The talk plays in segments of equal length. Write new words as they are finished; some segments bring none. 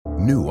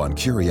New on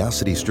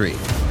Curiosity Street.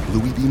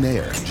 Louis B.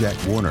 Mayer, Jack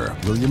Warner,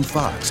 William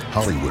Fox.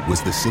 Hollywood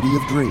was the city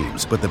of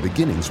dreams, but the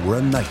beginnings were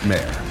a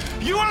nightmare.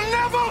 You will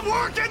never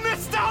work in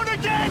this town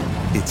again!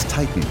 It's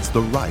Titans,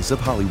 the rise of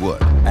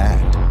Hollywood.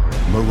 And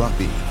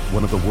Merapi,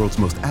 one of the world's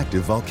most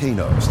active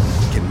volcanoes.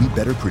 Can we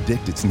better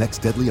predict its next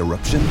deadly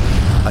eruption?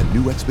 A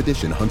new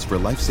expedition hunts for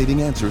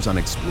life-saving answers on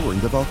exploring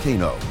the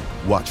volcano.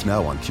 Watch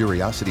now on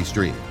Curiosity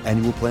Stream.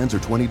 Annual plans are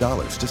 $20,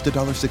 just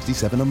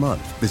 $1.67 a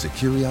month. Visit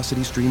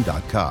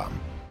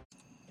curiositystream.com.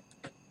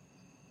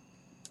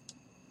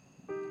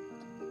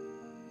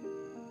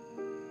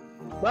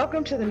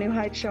 Welcome to the New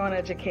Heights Show on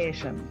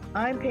Education.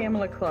 I'm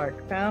Pamela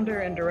Clark,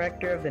 founder and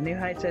director of the New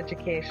Heights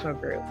Educational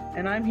Group,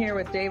 and I'm here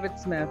with David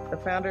Smith, the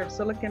founder of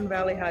Silicon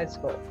Valley High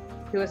School,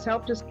 who has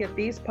helped us get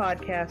these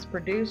podcasts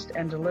produced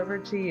and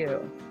delivered to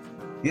you.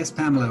 Yes,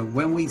 Pamela,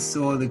 when we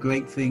saw the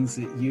great things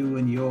that you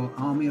and your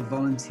army of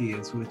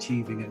volunteers were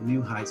achieving at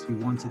New Heights, we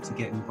wanted to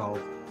get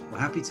involved. We're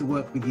happy to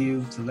work with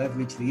you to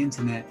leverage the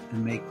internet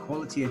and make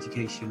quality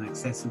education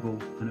accessible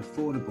and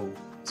affordable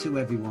to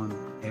everyone,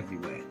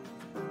 everywhere.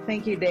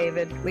 Thank you,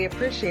 David. We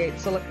appreciate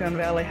Silicon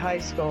Valley High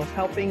School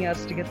helping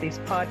us to get these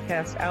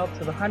podcasts out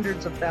to the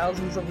hundreds of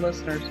thousands of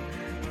listeners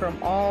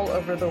from all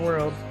over the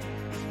world.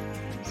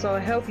 So I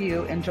hope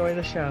you enjoy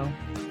the show.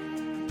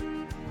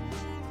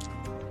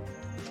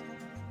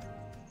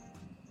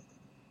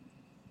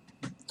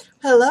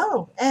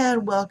 Hello,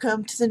 and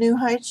welcome to the New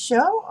Heights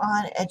Show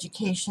on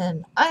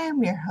Education. I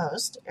am your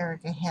host,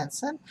 Erika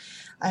Hanson.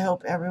 I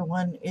hope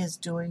everyone is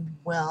doing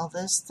well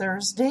this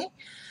Thursday.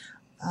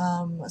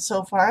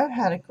 So far, I've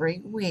had a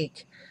great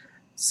week.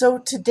 So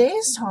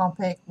today's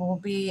topic will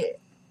be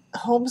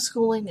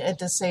homeschooling a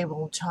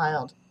disabled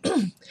child.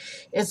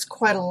 It's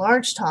quite a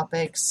large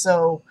topic,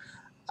 so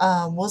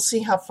we'll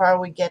see how far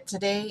we get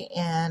today,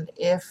 and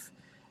if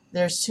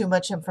there's too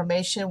much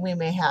information, we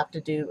may have to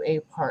do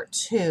a part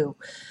 2.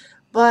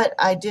 But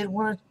I did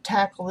want to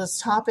tackle this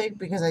topic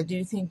because I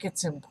do think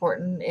it's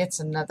important. It's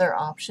another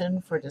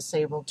option for a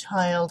disabled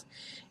child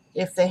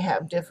if they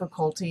have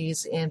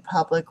difficulties in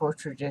public or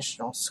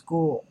traditional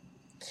school.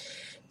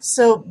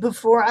 So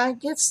before I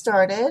get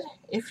started,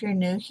 if you're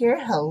new here,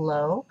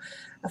 hello.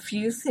 A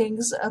few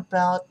things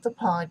about the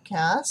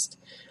podcast.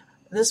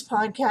 This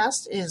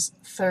podcast is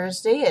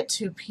Thursday at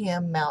 2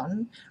 p.m.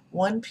 Mountain,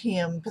 1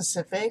 p.m.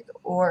 Pacific,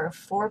 or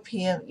 4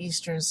 p.m.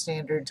 Eastern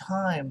Standard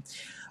Time.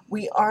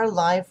 We are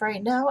live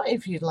right now.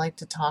 If you'd like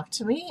to talk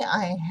to me,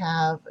 I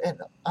have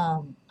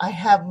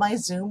my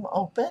Zoom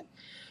open.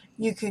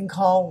 You can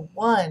call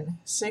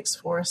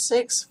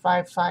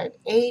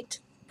 1-646-558.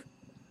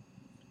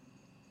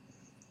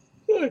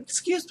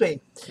 Excuse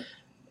me.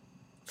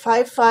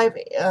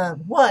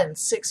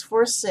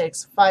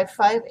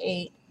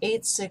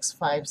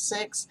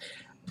 1-646-558-8656.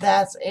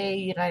 That's a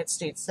United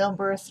States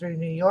number through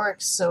New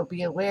York, so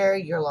be aware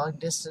your long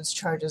distance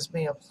charges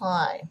may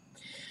apply.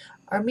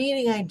 Our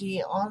meeting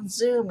ID on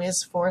Zoom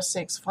is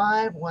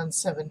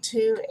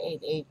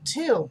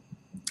 465-172-882.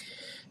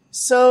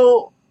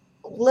 So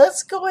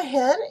let's go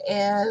ahead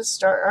and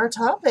start our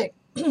topic.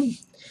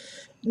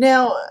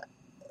 Now,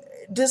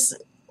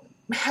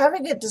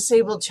 having a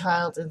disabled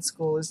child in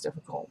school is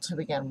difficult to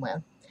begin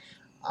with.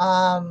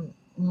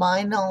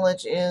 My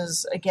knowledge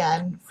is,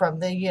 again, from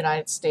the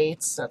United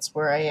States. That's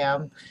where I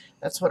am.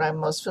 That's what I'm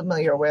most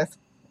familiar with.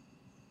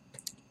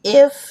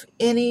 If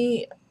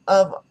any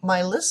of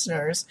my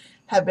listeners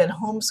have been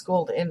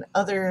homeschooled in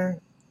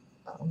other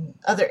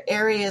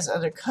areas,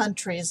 other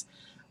countries,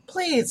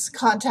 please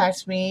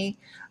contact me.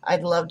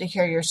 I'd love to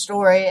hear your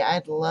story.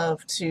 I'd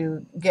love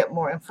to get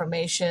more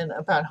information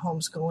about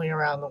homeschooling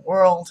around the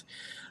world.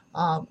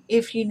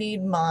 If you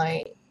need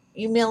my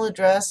email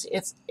address,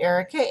 it's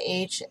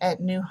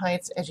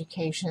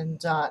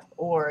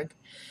erikah@newheightseducation.org.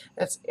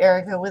 That's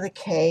Erika with a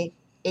K,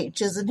 H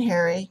as in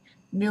Harry,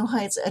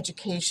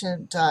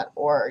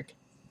 newheightseducation.org.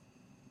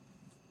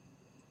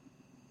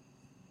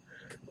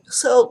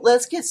 So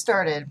let's get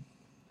started.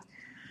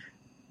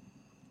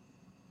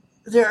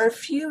 There are a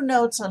few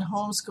notes on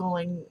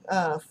homeschooling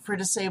for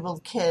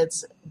disabled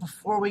kids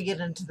before we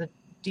get into the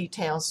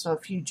details, so a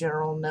few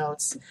general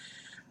notes.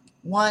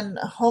 1,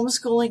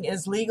 homeschooling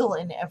is legal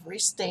in every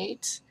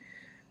state.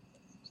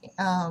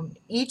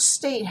 Each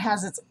state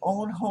has its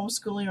own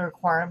homeschooling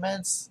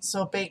requirements,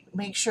 so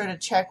make sure to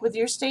check with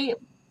your state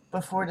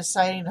before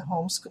deciding to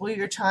homeschool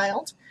your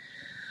child.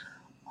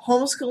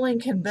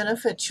 Homeschooling can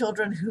benefit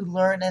children who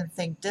learn and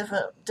think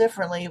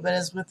differently, but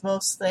as with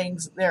most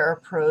things, there are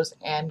pros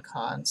and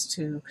cons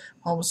to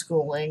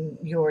homeschooling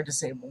your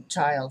disabled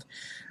child.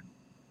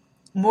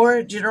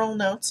 More general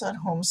notes on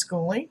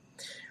homeschooling.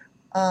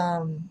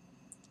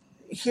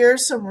 Here are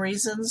some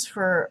reasons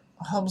for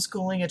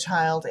homeschooling a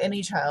child,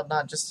 any child,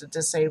 not just a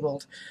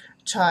disabled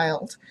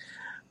child.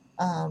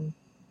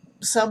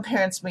 Some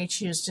parents may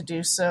choose to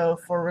do so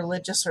for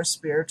religious or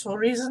spiritual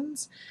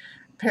reasons.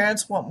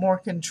 Parents want more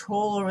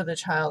control over the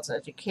child's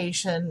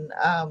education,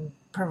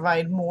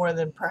 provide more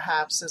than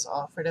perhaps is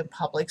offered in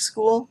public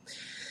school.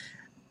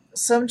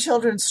 Some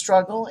children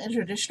struggle in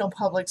traditional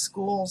public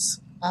schools.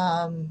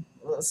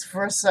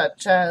 for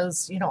such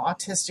as,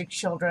 autistic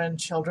children,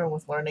 children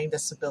with learning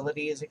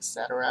disabilities,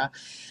 etc.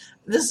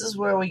 This is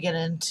where we get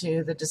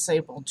into the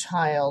disabled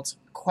child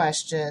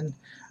question.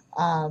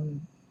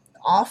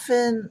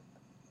 Often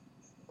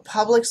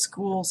public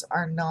schools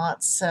are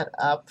not set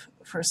up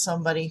for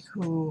somebody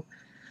who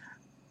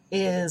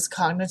is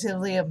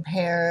cognitively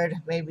impaired,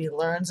 maybe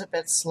learns a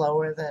bit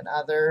slower than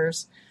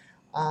others.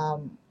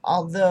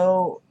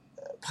 Although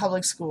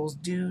public schools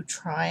do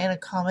try and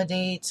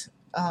accommodate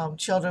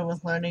children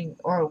with learning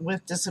or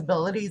with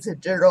disabilities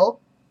in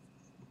general,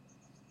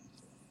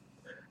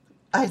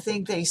 I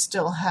think they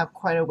still have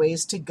quite a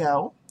ways to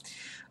go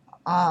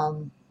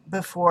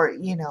before,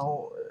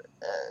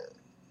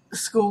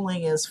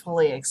 schooling is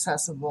fully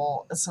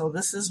accessible. So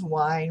this is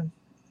why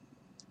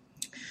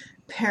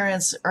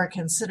parents are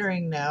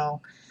considering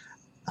now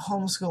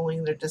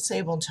homeschooling their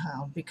disabled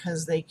child,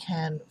 because they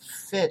can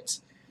fit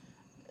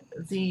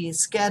the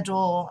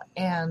schedule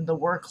and the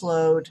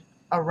workload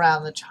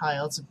around the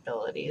child's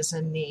abilities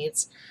and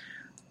needs.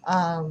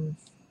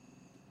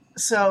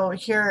 So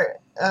here,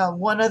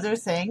 one other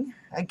thing,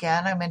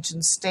 again, I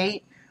mentioned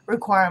state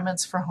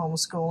requirements for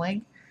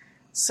homeschooling.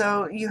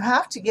 So you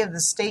have to give the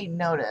state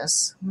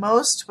notice.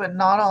 Most, but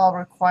not all,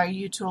 require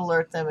you to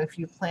alert them if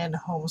you plan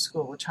to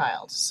homeschool a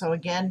child. So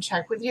again,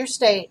 check with your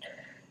state.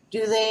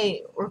 Do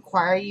they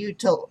require you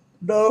to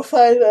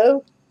notify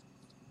them?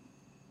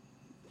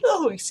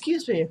 Oh,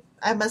 excuse me.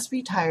 I must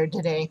be tired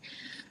today.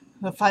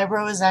 The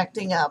fibro is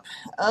acting up.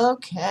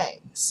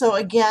 Okay. So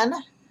again,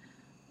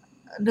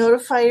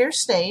 notify your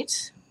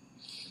state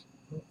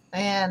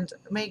and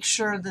make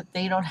sure that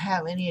they don't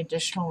have any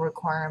additional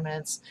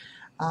requirements.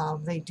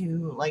 They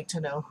do like to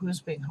know who's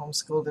being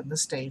homeschooled in the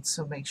state,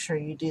 so make sure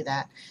you do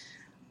that.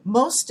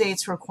 Most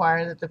states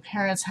require that the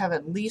parents have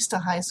at least a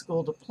high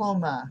school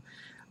diploma,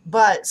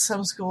 but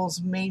some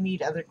schools may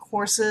need other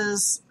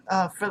courses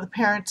for the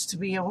parents to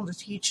be able to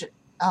teach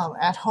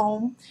at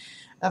home,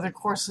 other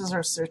courses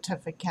or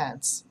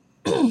certificates.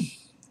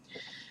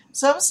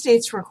 Some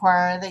states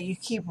require that you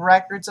keep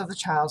records of the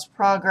child's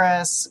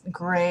progress,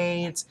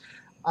 grades,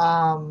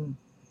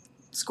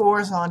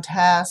 scores on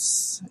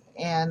tests,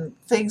 and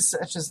things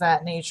such as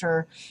that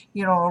nature,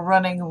 a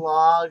running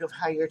log of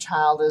how your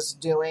child is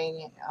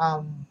doing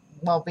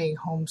while being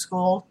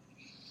homeschooled.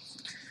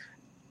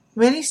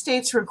 Many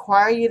states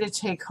require you to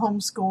take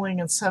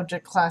homeschooling and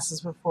subject classes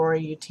before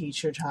you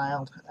teach your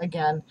child.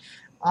 Again,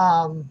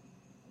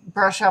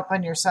 brush up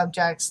on your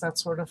subjects, that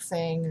sort of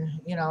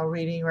thing,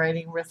 reading,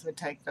 writing,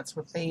 arithmetic, that's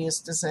what they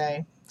used to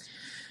say.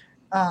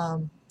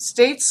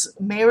 States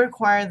may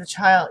require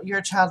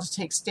your child to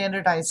take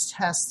standardized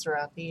tests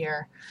throughout the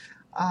year.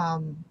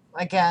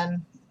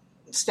 Again,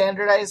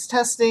 standardized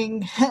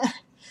testing,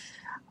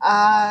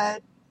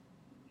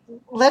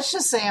 let's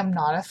just say I'm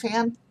not a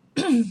fan,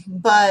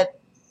 but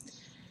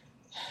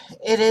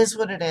it is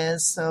what it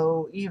is.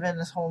 So even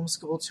a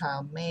homeschool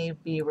child may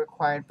be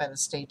required by the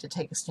state to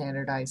take a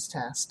standardized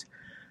test.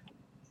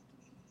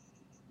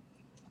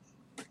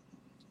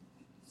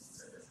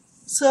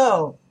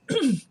 So,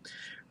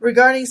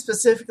 regarding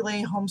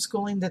specifically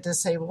homeschooling the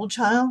disabled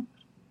child,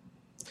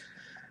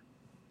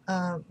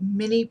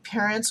 many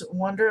parents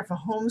wonder if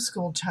a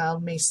homeschooled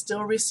child may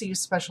still receive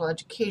special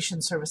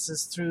education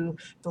services through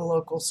the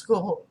local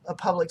school, a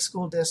public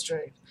school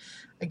district.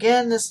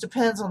 Again, this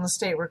depends on the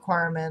state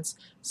requirements.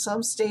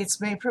 Some states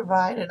may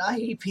provide an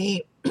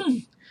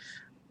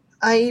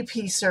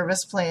IEP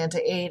service plan to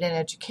aid in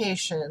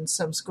education.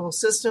 Some school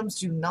systems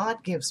do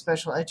not give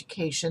special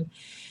education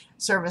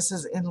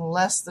services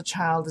unless the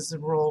child is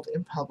enrolled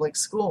in public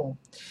school.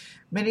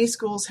 Many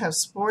schools have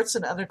sports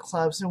and other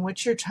clubs in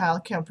which your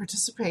child can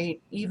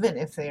participate even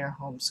if they are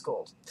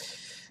homeschooled.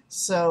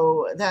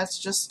 So that's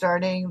just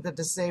starting the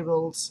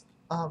disabled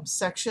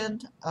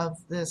section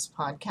of this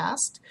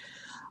podcast.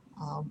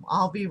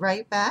 I'll be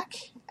right back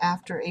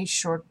after a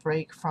short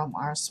break from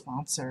our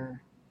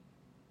sponsor.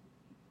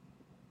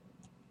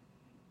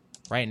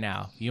 Right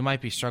now, you might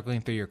be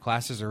struggling through your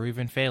classes or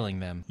even failing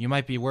them. You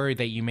might be worried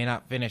that you may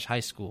not finish high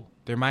school.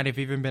 There might have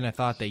even been a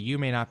thought that you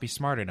may not be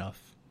smart enough.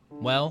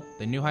 Well,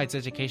 the New Heights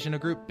Educational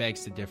Group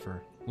begs to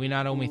differ. We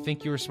not only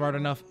think you are smart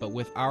enough, but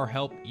with our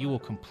help, you will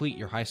complete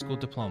your high school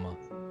diploma.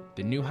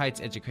 The New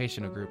Heights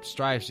Educational Group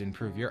strives to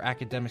improve your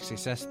academic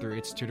success through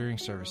its tutoring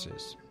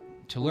services.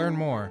 To learn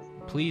more,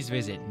 please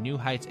visit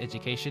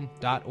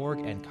newheightseducation.org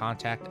and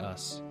contact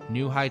us.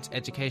 New Heights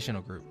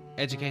Educational Group,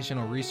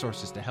 educational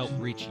resources to help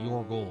reach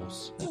your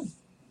goals.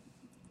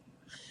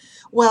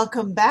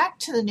 Welcome back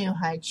to the New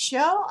Heights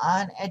Show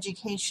on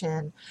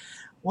education.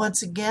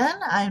 Once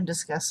again, I'm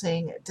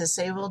discussing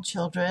disabled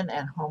children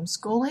and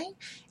homeschooling.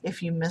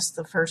 If you missed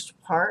the first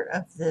part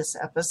of this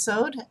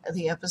episode,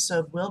 the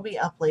episode will be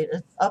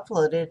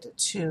uploaded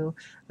to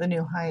the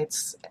New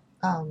Heights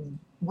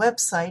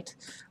website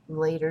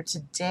later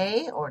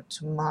today or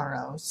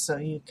tomorrow, so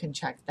you can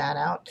check that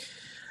out.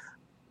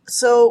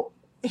 So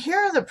here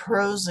are the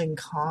pros and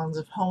cons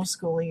of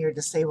homeschooling your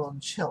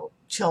disabled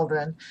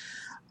children.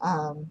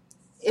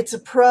 It's a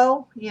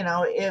pro,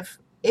 if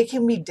it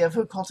can be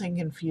difficult and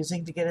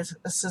confusing to get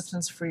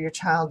assistance for your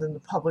child in the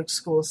public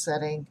school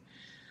setting.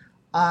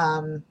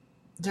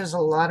 There's a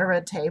lot of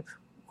red tape,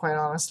 quite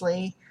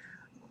honestly.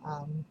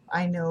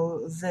 I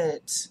know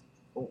that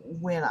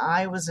when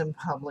I was in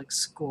public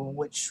school,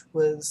 which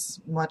was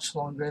much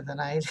longer than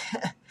I'd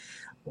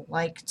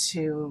like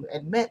to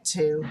admit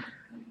to,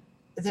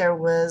 there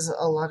was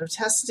a lot of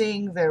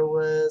testing, there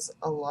was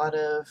a lot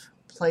of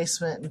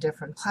placement in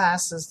different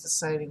classes,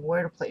 deciding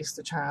where to place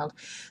the child.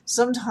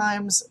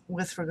 Sometimes,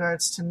 with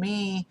regards to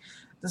me,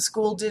 the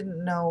school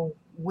didn't know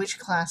which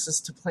classes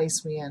to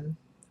place me in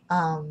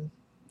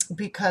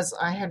because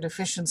I had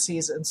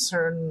deficiencies in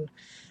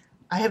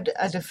I have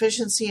a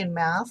deficiency in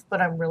math,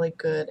 but I'm really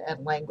good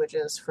at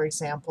languages, for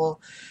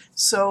example.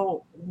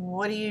 So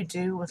what do you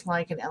do with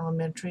like an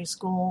elementary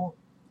school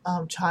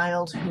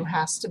child who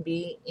has to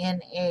be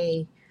in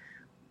an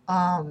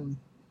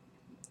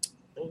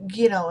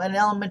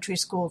elementary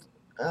school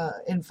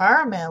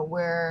environment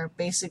where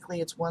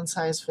basically it's one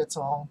size fits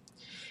all,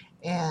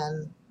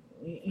 and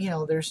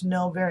there's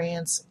no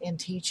variance in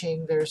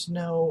teaching, there's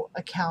no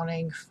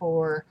accounting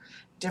for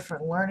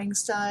different learning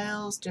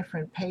styles,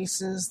 different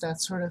paces,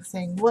 that sort of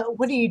thing.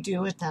 What do you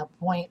do at that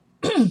point?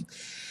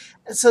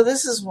 So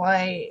this is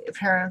why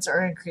parents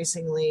are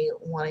increasingly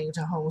wanting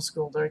to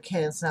homeschool their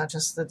kids, not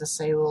just the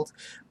disabled,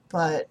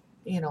 but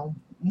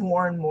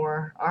more and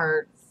more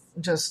are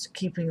just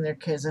keeping their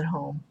kids at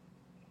home.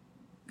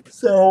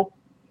 So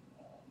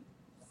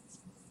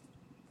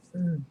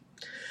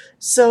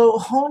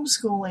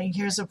homeschooling,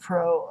 here's a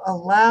pro,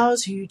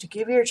 allows you to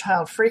give your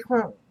child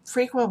frequent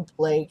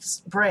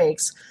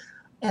breaks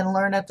and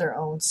learn at their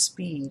own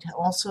speed.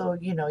 Also,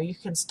 you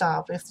can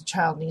stop if the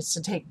child needs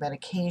to take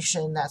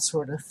medication, that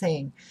sort of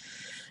thing.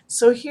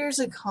 So here's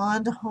a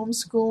con to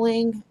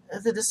homeschooling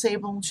the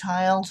disabled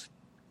child.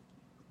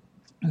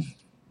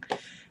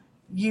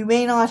 You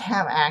may not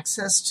have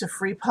access to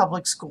free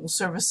public school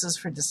services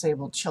for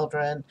disabled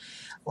children,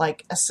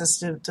 like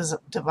assistive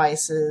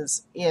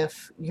devices,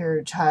 if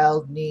your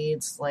child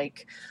needs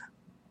like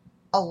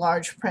a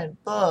large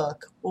print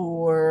book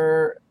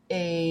or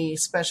a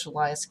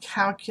specialized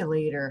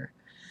calculator,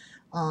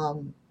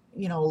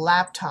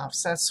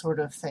 laptops, that sort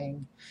of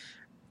thing.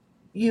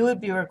 You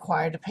would be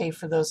required to pay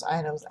for those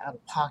items out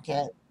of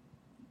pocket,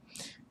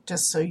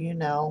 just so you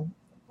know.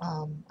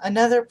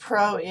 Another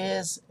pro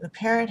is the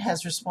parent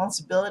has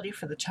responsibility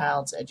for the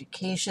child's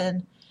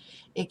education.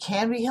 It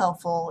can be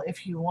helpful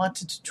if you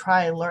wanted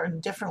to learn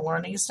different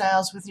learning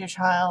styles with your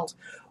child,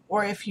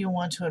 or if you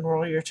want to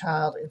enroll your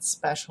child in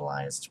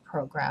specialized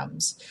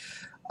programs,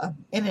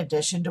 in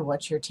addition to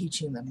what you're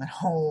teaching them at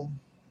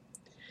home.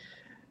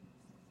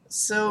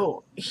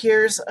 So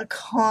here's a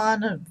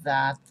con of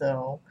that,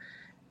 though.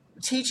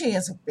 Teaching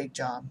is a big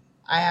job.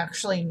 I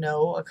actually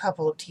know a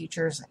couple of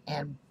teachers,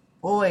 and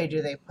boy,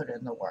 do they put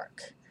in the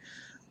work.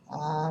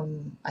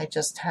 I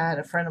just had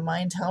a friend of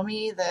mine tell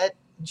me that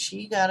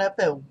she got up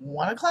at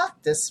 1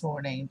 o'clock this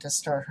morning to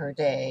start her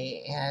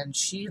day, and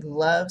she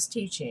loves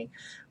teaching,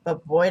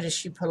 but boy, does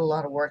she put a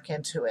lot of work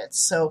into it.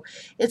 So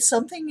it's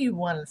something you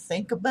want to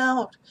think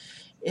about.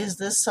 Is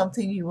this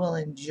something you will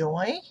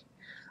enjoy?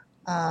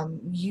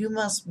 You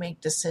must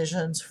make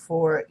decisions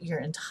for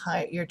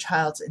your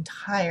child's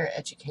entire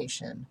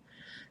education.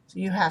 So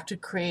you have to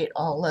create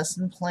all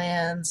lesson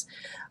plans,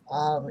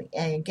 and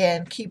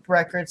again, keep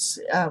records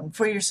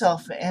for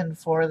yourself and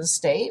for the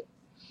state.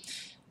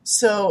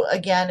 So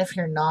again, if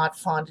you're not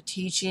fond of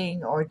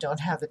teaching or don't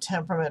have the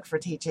temperament for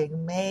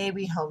teaching,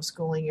 maybe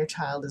homeschooling your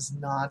child is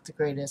not the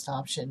greatest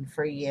option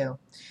for you.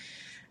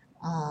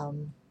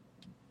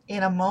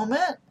 In a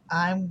moment,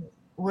 I'm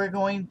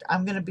going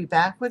to be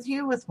back with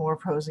you with more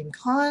pros and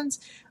cons.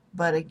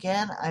 But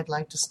again, I'd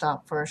like to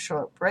stop for a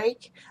short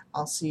break.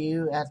 I'll see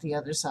you at the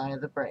other side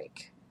of the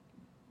break.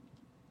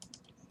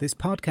 This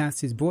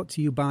podcast is brought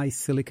to you by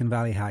Silicon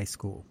Valley High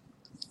School,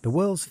 the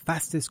world's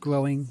fastest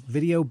growing,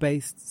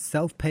 video-based,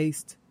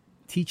 self-paced,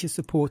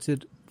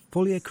 teacher-supported,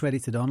 fully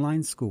accredited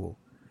online school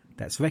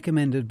that's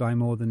recommended by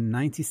more than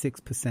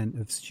 96%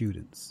 of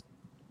students.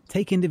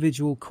 Take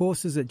individual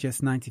courses at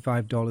just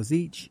 $95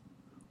 each,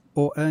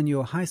 or earn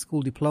your high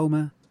school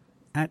diploma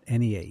at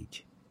any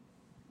age.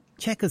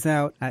 Check us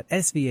out at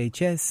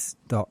svhs.co.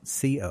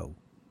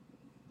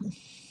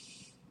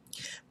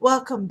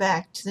 Welcome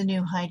back to the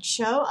New Heights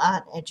Show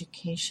on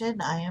Education.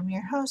 I am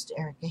your host,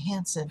 Erika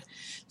Hanson.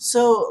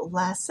 So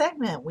last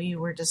segment, we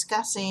were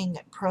discussing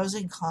pros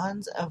and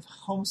cons of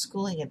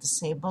homeschooling a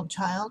disabled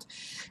child,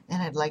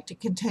 and I'd like to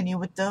continue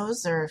with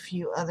those. There are a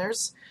few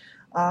others.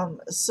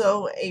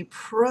 So a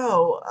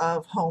pro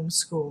of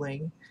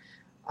homeschooling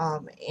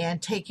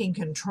and taking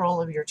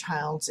control of your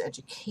child's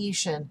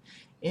education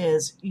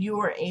is you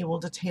are able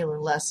to tailor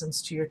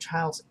lessons to your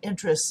child's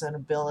interests and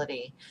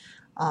ability.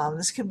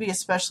 This can be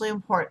especially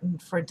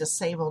important for a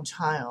disabled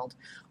child.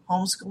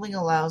 Homeschooling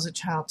allows a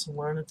child to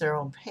learn at their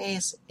own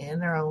pace in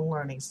their own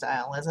learning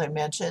style, as I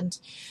mentioned.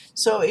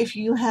 So if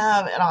you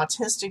have an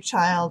autistic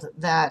child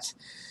that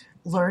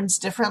learns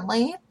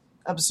differently,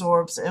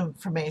 absorbs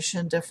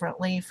information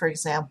differently, for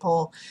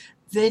example,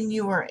 then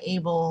you are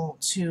able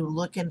to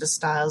look into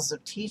styles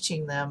of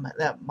teaching them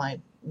that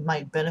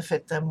might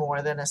benefit them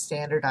more than a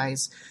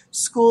standardized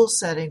school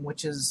setting,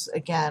 which is,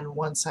 again,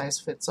 one size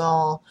fits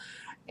all,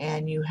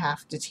 and you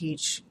have to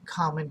teach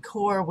Common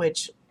Core,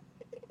 which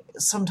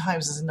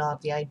sometimes is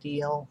not the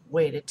ideal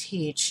way to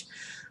teach.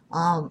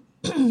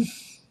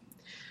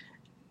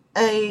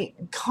 A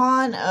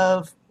con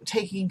of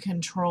taking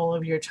control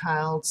of your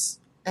child's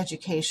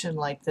education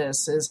like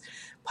this is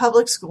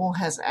public school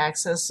has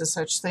access to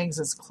such things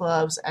as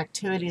clubs,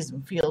 activities,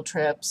 and field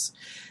trips,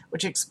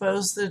 which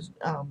expose the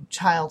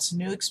child to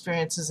new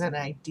experiences and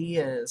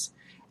ideas.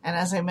 And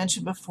as I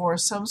mentioned before,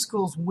 some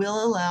schools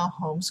will allow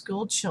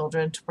homeschooled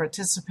children to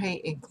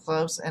participate in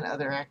clubs and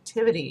other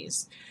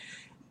activities.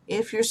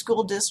 If your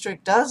school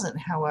district doesn't,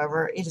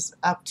 however, it is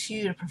up to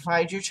you to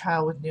provide your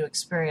child with new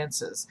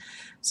experiences,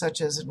 such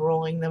as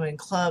enrolling them in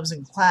clubs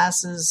and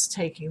classes,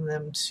 taking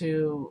them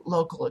to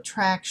local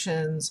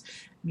attractions,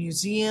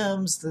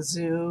 museums, the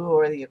zoo,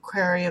 or the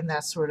aquarium,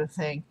 that sort of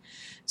thing.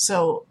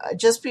 So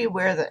just be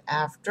aware that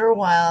after a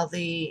while,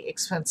 the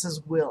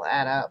expenses will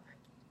add up.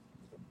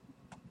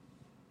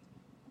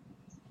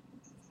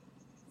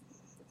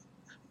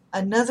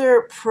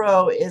 Another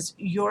pro is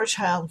your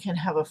child can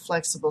have a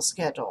flexible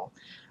schedule.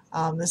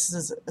 This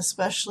is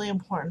especially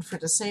important for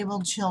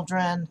disabled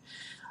children,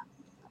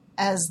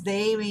 as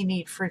they may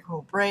need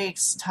frequent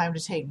breaks, time to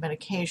take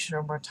medication,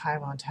 or more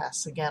time on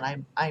tests.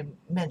 Again, I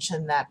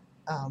mentioned that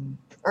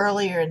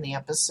earlier in the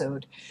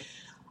episode.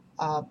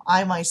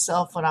 I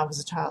myself, when I was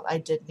a child, I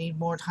did need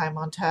more time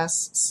on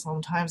tests.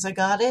 Sometimes I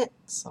got it,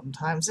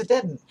 sometimes I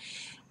didn't.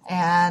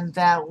 And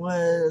that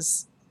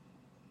was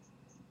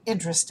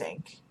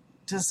interesting,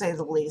 to say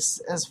the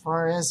least, as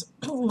far as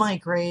my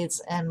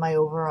grades and my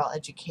overall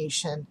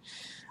education.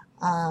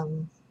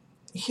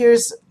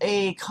 Here's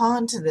a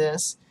con to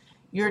this.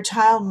 Your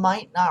child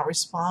might not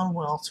respond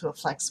well to a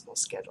flexible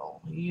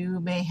schedule. You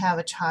may have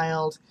a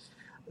child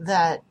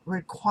that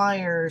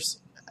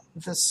requires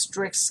the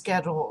strict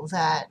schedule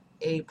that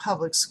a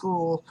public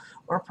school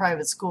or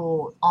private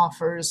school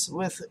offers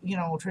with,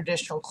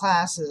 traditional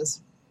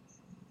classes.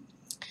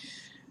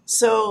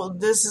 So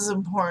this is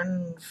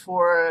important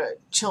for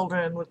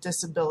children with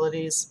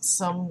disabilities.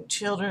 Some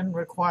children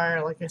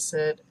require, like I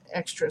said,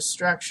 extra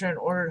structure in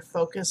order to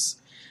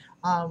focus.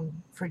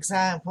 For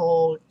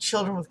example,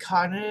 children with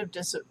cognitive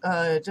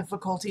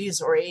difficulties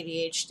or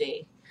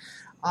ADHD.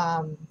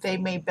 They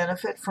may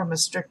benefit from a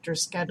stricter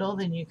schedule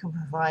than you can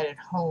provide at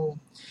home.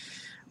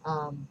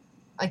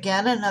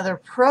 Again, another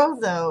pro,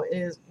 though,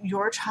 is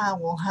your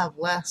child will have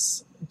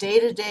less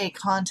day-to-day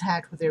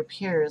contact with their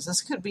peers.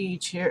 This could be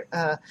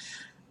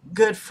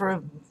good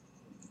for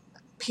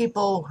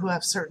people who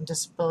have certain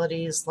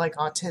disabilities, like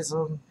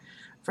autism,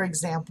 for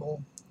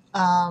example,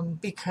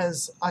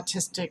 because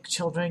autistic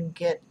children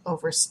get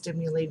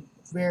overstimulated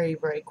very,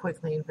 very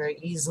quickly and very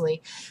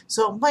easily.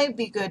 So it might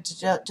be good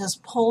to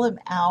just pull them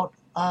out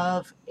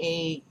of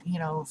a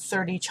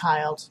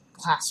 30-child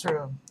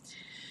classroom.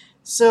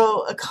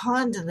 So a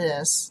con to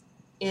this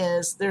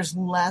is there's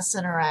less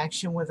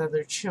interaction with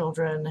other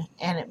children,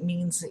 and it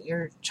means that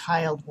your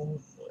child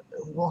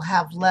will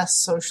have less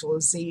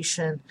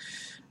socialization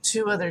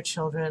to other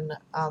children.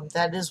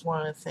 That is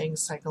one of the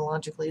things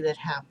psychologically that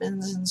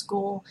happens in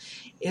school,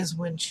 is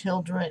when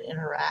children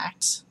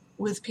interact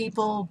with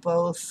people,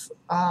 both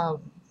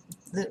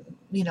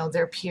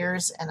their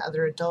peers and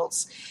other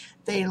adults.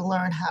 They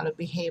learn how to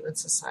behave in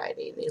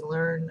society. They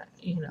learn,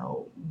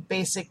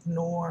 basic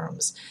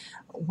norms.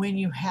 When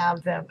you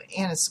have them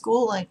in a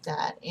school like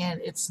that, and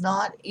it's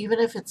not, even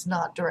if it's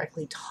not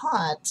directly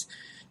taught,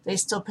 they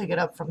still pick it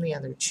up from the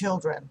other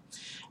children.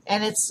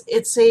 And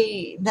it's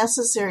a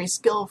necessary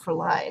skill for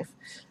life.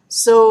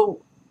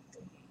 So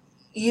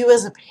you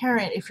as a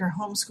parent, if you're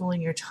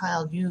homeschooling your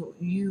child,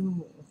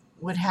 you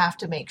would have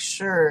to make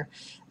sure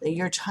that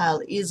your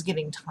child is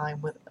getting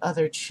time with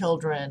other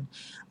children,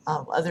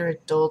 other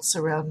adults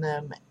around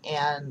them,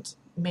 and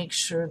make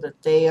sure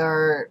that they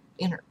are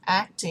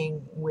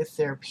interacting with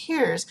their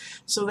peers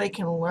so they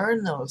can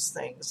learn those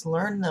things,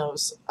 learn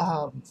those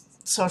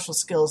social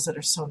skills that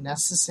are so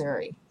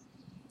necessary.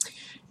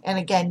 And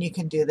again, you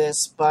can do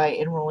this by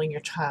enrolling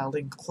your child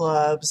in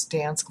clubs,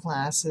 dance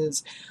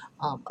classes,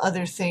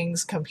 other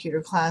things,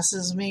 computer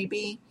classes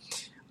maybe,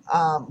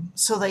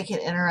 so they can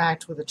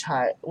interact with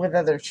with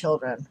other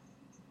children.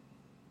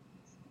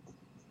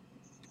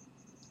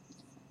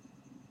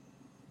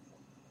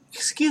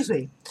 Excuse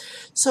me.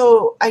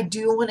 So I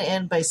do want to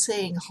end by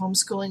saying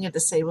homeschooling a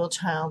disabled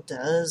child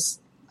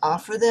does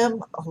offer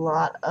them a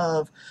lot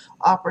of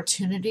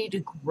opportunity to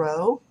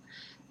grow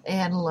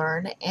and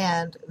learn,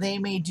 and they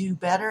may do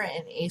better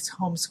in a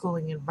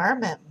homeschooling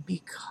environment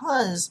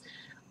because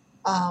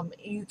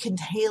you can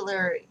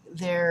tailor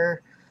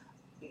their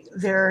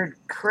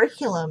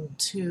curriculum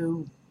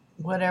to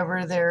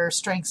whatever their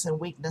strengths and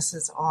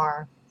weaknesses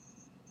are.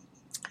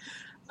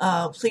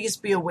 Please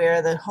be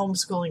aware that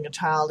homeschooling a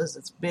child is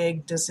a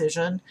big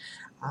decision.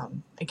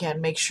 Again,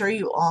 make sure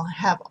you all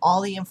have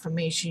all the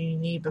information you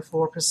need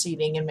before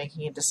proceeding and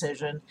making a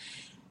decision.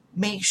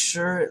 make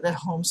sure that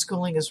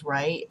homeschooling is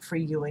right for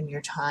you and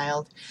your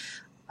child.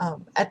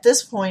 At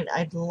this point,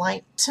 I'd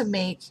like to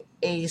make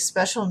a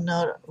special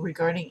note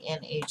regarding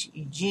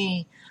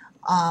NHEG.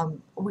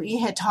 We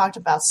had talked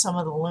about some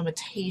of the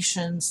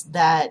limitations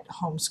that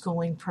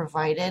homeschooling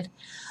provided.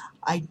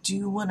 I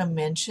do want to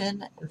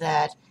mention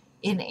that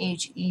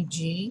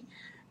NHEG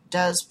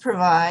does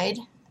provide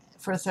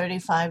for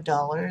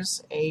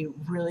 $35 a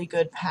really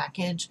good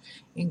package,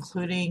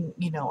 including,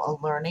 a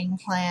learning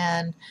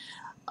plan,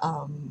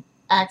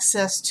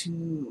 access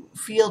to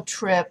field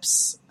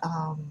trips,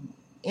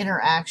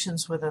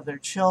 interactions with other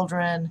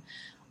children,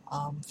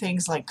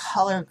 things like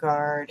color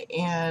guard,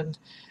 and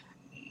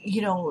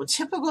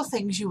typical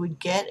things you would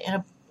get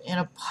in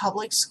a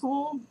public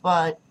school,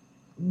 but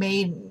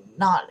may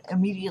not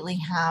immediately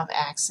have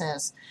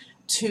access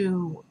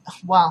to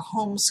while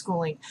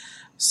homeschooling.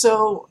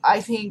 So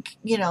I think,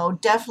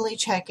 definitely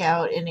check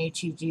out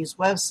NHEG's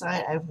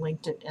website. I've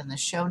linked it in the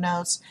show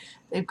notes.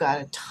 They've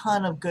got a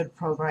ton of good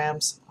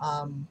programs.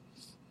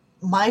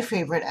 My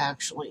favorite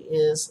actually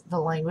is the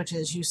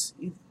languages.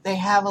 They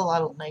have a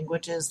lot of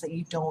languages that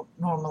you don't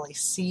normally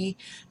see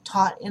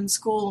taught in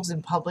schools,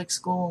 in public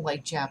school,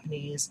 like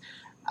Japanese,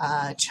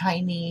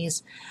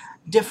 Chinese,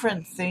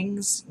 different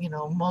things.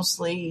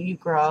 Mostly you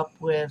grow up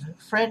with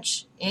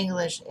French,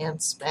 English, and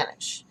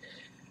Spanish.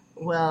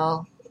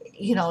 Well,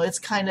 it's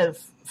kind of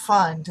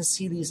fun to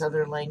see these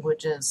other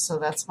languages. So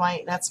that's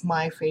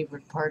my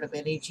favorite part of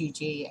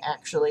NHEG,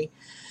 actually.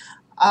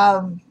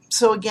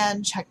 So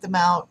again, check them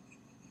out.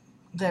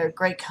 They're a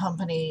great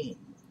company.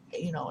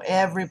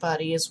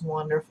 Everybody is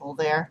wonderful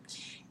there.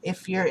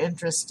 If you're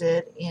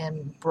interested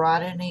in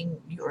broadening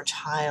your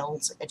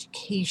child's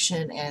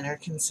education and are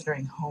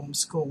considering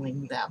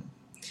homeschooling them.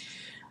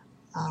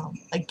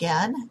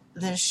 Again,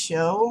 this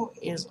show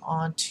is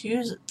on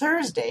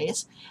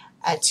Thursdays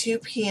at 2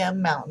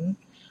 p.m. Mountain,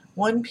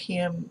 1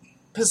 p.m.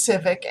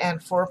 Pacific,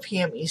 and 4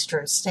 p.m.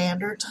 Eastern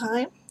Standard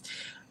Time.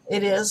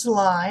 It is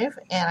live,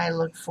 and I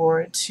look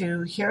forward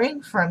to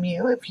hearing from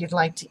you. If you'd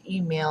like to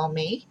email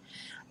me,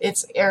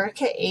 it's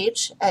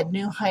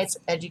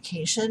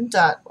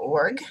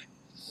erikah@newheightseducation.org.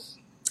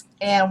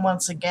 And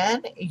once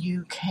again,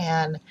 you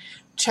can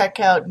check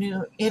out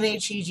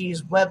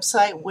NHEG's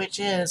website, which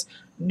is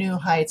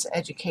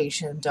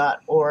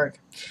newheightseducation.org.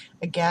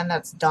 Again,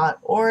 that's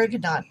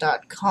 .org, not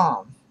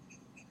 .com.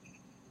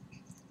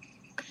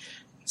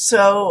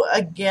 So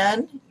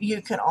again,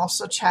 you can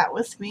also chat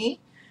with me.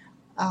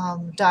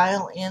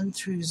 Dial in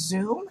through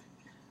Zoom.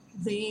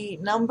 The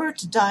number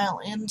to dial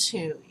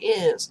into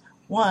is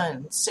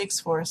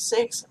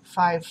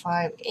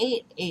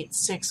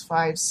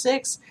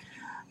 1-646-558-8656.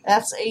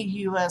 That's a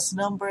U.S.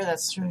 number.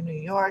 That's through New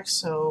York,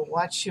 so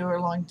watch your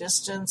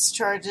long-distance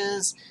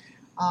charges.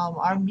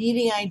 Our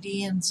meeting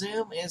ID in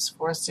Zoom is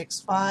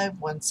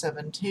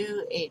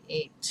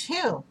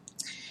 465-172-882.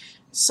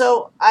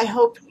 So I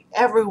hope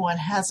everyone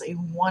has a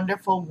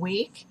wonderful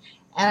week,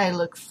 and I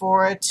look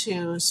forward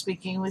to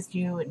speaking with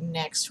you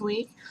next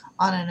week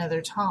on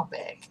another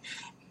topic.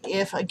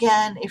 If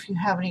you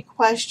have any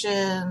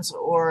questions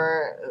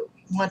or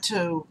want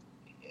to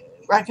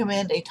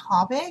recommend a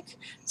topic,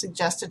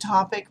 suggest a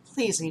topic,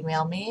 please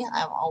email me.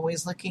 I'm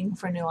always looking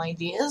for new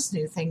ideas,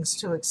 new things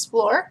to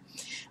explore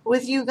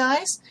with you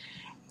guys.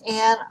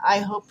 And I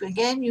hope,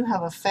 again, you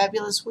have a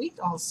fabulous week.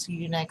 I'll see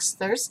you next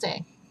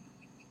Thursday.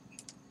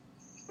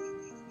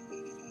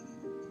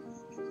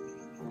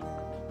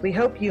 We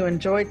hope you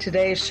enjoyed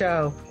today's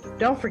show.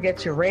 Don't forget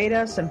to rate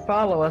us and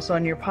follow us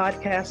on your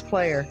podcast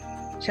player.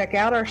 Check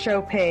out our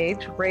show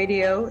page,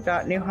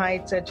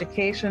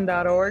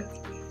 radio.newheightseducation.org,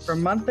 for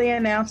monthly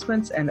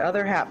announcements and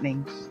other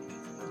happenings.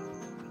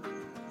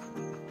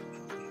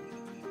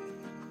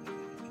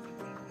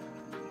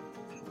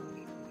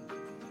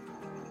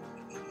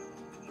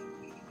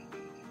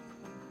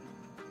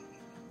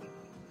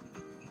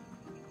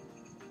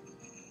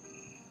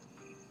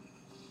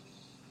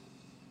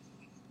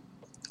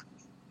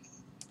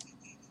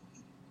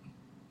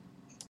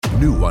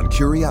 New on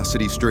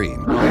Curiosity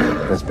Stream.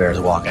 This bear's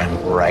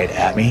walking right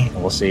at me.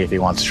 We'll see if he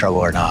wants trouble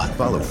or not.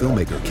 Follow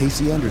filmmaker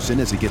Casey Anderson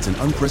as he gets an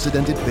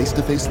unprecedented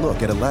face-to-face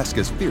look at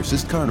Alaska's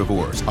fiercest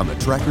carnivores on the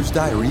Tracker's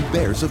Diary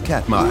Bears of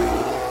Katmai.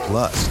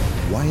 Plus,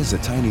 why is a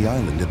tiny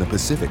island in the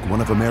Pacific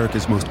one of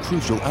America's most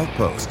crucial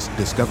outposts?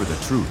 Discover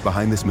the truth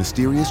behind this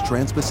mysterious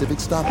trans-Pacific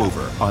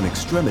stopover on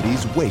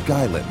Extremities Wake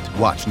Island.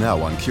 Watch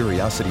now on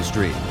Curiosity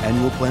Stream.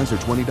 Annual plans are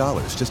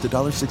 $20, just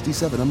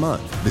 $1.67 a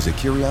month. Visit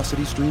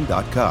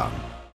curiositystream.com.